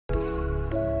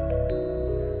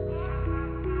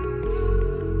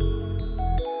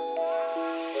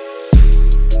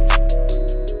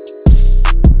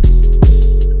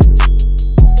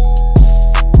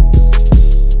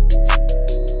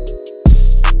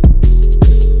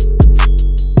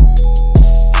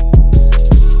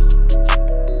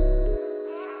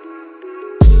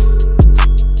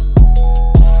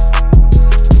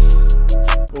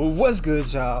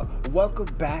What's good, y'all? Welcome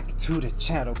back to the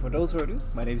channel. For those who are new,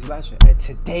 my name is Elijah, and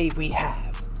today we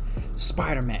have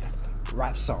Spider-Man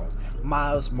rap song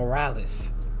Miles Morales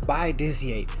by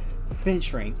DizzyEight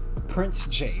featuring Prince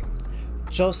J,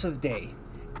 Joseph Daye,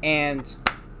 and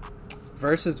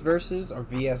VsVs or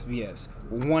VsVs,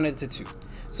 one of the two.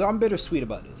 So I'm bittersweet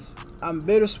about this. I'm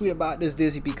bittersweet about this,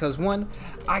 Dizzy, because one,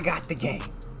 I got the game.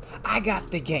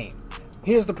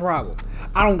 Here's the problem.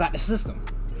 I don't got the system.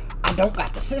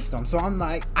 So I'm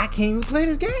like, I can't even play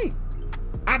this game.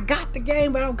 I got the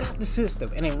game, but I don't got the system.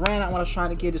 And it ran out when I was trying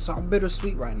to get it, so I'm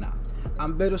bittersweet right now.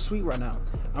 I'm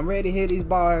ready to hear these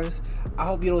bars. I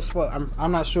hope you don't spoil.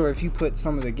 I'm not sure if you put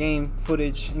some of the game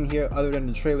footage in here other than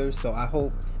the trailers, so I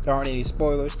hope there aren't any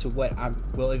spoilers to what I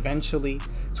will eventually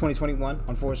 2021.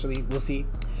 Unfortunately, we'll see.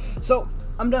 So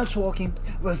I'm done talking.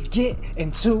 Let's get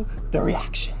into the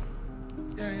reaction.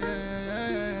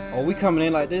 Oh, we coming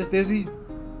in like this, Dizzy?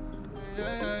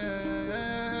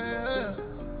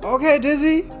 Okay,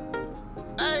 Dizzy.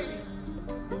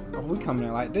 Oh, we coming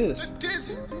in like this.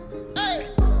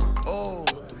 Oh,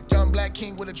 young black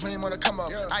king with a dream on the come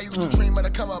up. I used to dream on the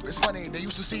come up. It's funny, they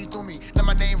used to see through me. Now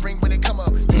my name ring when they come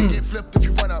up. You can get flipped if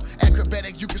you run up.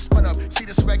 Acrobatic, you can spun up. See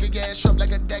the swagger, yeah, sharp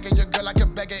like a dagger. Your girl like a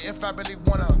beggar if I really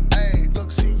wanna. Hey,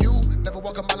 look, see you. Never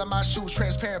walk a mile in my shoes,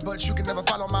 transparent, but you can never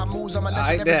follow my moves. I'm a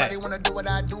legend, everybody wanna do what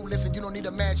I do. Listen, you don't need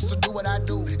a match, so do what I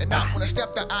do. And now when I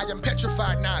step the eye, I'm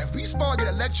petrified. Now if we spawn, get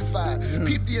electrified.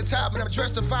 Peep the attire, but I'm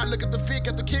dressed to find. Look at the fit,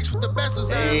 get the kicks with the best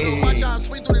design. Watch how I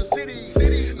swing through the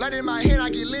city. Light in my head,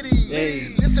 I get litty.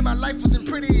 Listen, my life wasn't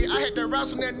pretty. I had to rouse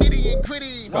from that nitty and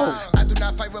gritty. I do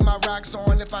not fight with my rocks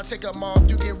on. If I take them off,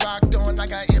 you get rocked on. I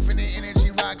got infinite energy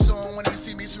rocks on. When they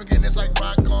see me swinging, it's like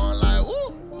rock on. Like,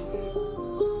 woo.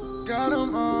 Got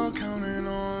them all counting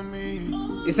on me.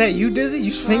 Is that you, Dizzy?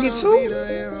 You sing it too?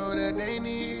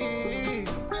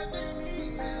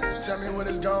 Tell me what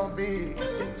it's gonna be.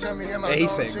 Tell me am I he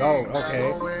said go,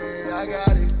 okay. I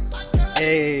got it.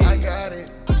 Hey. I got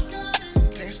it.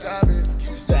 Can't stop it.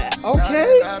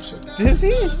 Okay.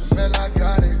 Dizzy? Man, I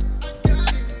got it.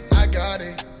 I got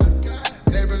it.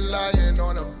 They relying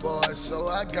on a boy, so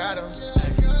I got him.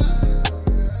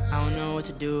 I don't know what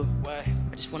to do.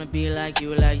 I just wanna be like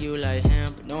you, like him.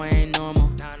 But no, I ain't normal.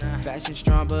 Fashion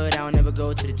strong, but I don't never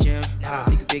go to the gym.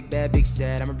 Think a big bad, big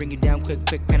sad. I'ma bring you down quick,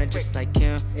 kinda just like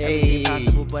him. Everything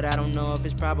possible, but I don't know if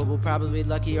it's probable. Probably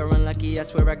lucky or unlucky,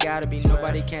 that's where I gotta be.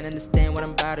 Nobody can understand what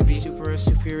I'm about to be. Super or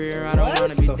superior, I don't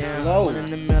wanna be down. One in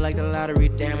the middle like the lottery,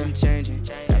 damn, I'm changing.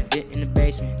 Got it in the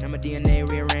basement, now my DNA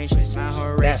rearrangements. My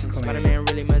whole racing, Spider-Man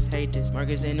really must hate this.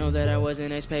 Marcus, they know that I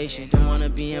wasn't as patient. Don't wanna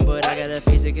be in, but I gotta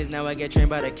face it, cause now I get trained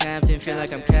by the captain. Feel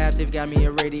like I'm captive, got me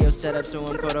a radio set up, so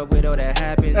I'm caught up with all that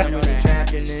happens. I'm really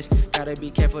trapped in this. Gotta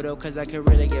be careful though, cause I could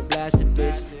really get blasted,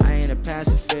 bitch. I ain't a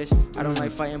pacifist. I don't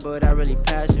like fighting, but I really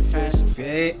pacifist.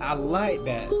 Okay, I like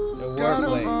that. The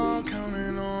wordplay.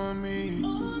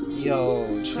 Yo,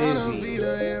 Dizzy.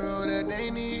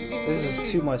 This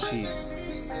is too much heat.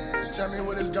 Tell me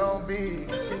what it's gonna be.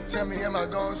 Tell me am I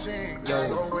gonna sing?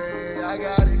 No way, I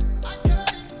got it.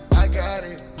 I got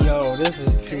it. Yo, this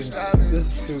is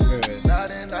too good. Not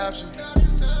an option.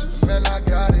 Man, I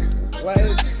got it. What?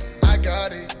 I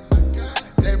got it.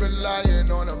 They relying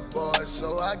on a boy,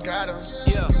 so I got him.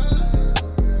 Yeah.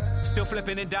 Still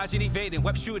flipping and dodging, evading,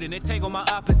 web shooting, and tangle my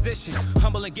opposition.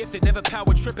 Humble and gifted, never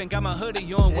power tripping. Got my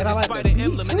hoodie on with a spider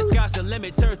emblem, and the sky's the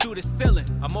limit. Turn through the ceiling.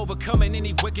 I'm overcoming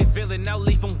any wicked villain. Now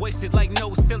leave them wasted like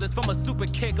no ceilings. From a super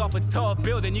kick off a tall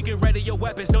building, you get ready your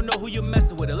weapons. Don't know who you're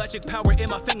messing with. Electric power in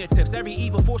my fingertips. Every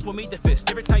evil force will meet the fist.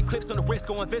 Different tight clips on the wrist,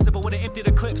 go invisible when I empty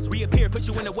the clips. Reappear, put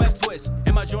you in a web twist.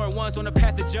 And my Jordan 1s on the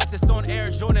path to justice. On air,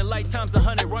 Jordan light times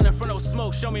 100. Running for no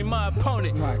smoke. Show me my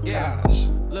opponent. My gosh.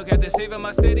 Look at the saving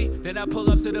my city, then I pull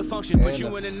up to the function, put you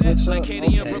in the net like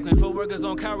Katie in Brooklyn. For workers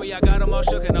on Kyrie, I got them all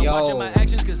shook, and I'm watching my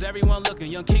actions cause everyone looking.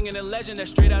 Young king and a legend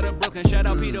that's straight out of Brooklyn. Shout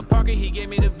out Peter Parker, he gave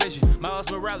me the vision. Miles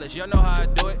Morales, y'all know how I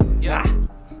do it. Yeah.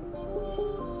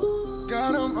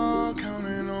 Got them all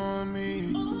counting on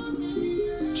me,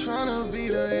 trying to be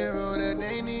the hero that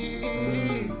they need.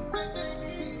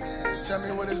 Tell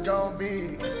me what it's gonna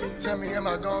be. Tell me am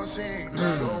I gonna sing?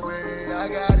 No way, I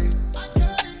got it.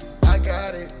 I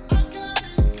got it.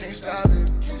 Can't stop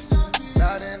it.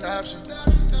 Not an option.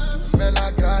 Man,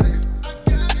 I got it.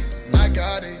 I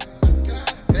got it.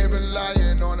 They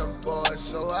relying on a boy,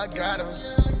 so I got him.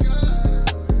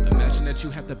 Imagine a but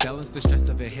you have to balance the stress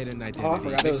of a hidden identity.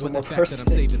 Mixed with the fact that I'm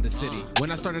saving the city.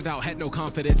 When I started out, had no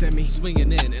confidence in me.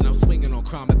 Swinging in, and I'm swinging on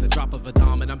crime at the drop of a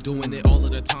dime. And I'm doing it all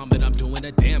of the time, and I'm doing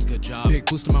a damn good job. Big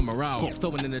boost to my morale,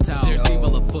 throwing in the towel. There's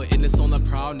evil afoot, and it's on the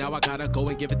prowl. Now I gotta go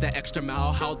and give it the extra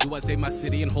mile. How do I save my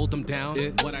city and hold them down?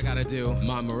 It's what I gotta do.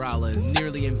 My morale is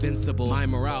nearly invincible. My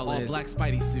morale is all black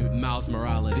Spidey suit, Miles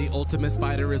Morales. The ultimate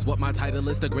spider is what my title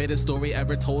is. The greatest story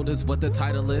ever told is what the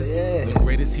title is. The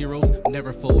greatest heroes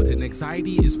never fold, and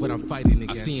anxiety is what I'm fighting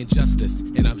against. I see injustice,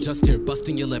 and I'm just here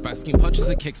busting your lip. I scheme punches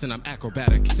and kicks, and I'm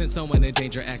acrobatic. Since someone in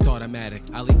danger, act automatic.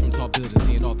 I leap from tall buildings,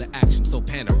 seeing all the action so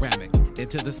panoramic.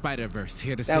 Into the Spider-Verse,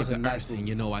 here to save the earth, and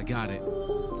you know I got it.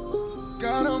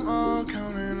 Got them all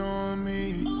counting on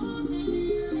me,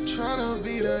 trying to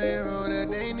be the hero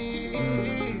that they need.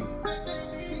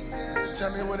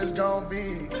 Tell me what it's gonna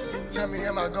be. Tell me,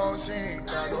 am I gonna sing?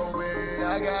 No way,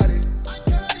 I got it.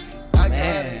 I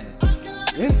got it.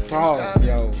 This song,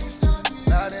 yo.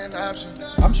 Not an option.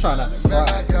 I'm trying not to cry.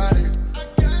 I got it.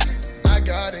 I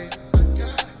got it.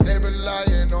 They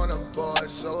relying on a boy,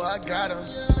 so I got them.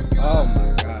 Oh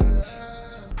my gosh.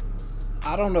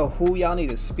 I don't know who y'all need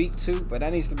to speak to, but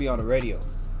that needs to be on the radio.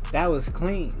 That was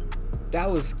clean.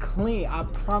 That was clean. I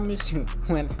promise you,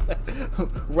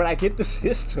 when I get the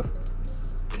system,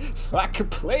 so I can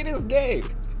play this game,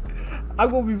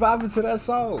 I'm gonna be vibing to that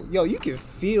song. Yo, you can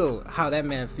feel how that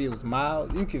man feels,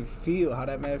 Miles. You can feel how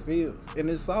that man feels in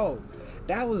this song.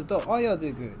 That was dope. All y'all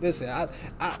did good. Listen,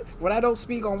 when I don't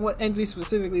speak on what entry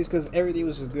specifically, is because everything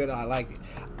was just good and I like it.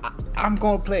 I'm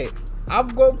gonna play it. I'm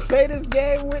gonna play this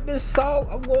game with this song.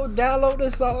 I'm gonna download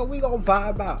this song and we gonna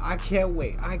vibe out. I can't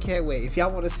wait. I can't wait. If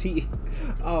y'all wanna see,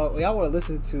 y'all wanna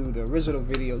listen to the original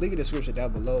video, link in the description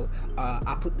down below.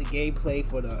 I put the gameplay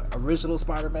for the original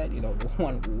Spider-Man, you know, the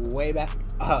one way back.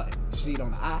 See it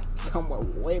on the eye, somewhere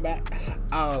way back.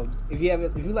 If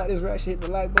you like this reaction, hit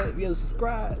the like button. If you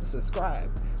haven't subscribe.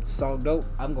 Song dope.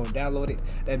 I'm gonna download it.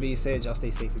 That being said, y'all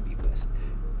stay safe and be blessed.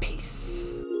 Peace.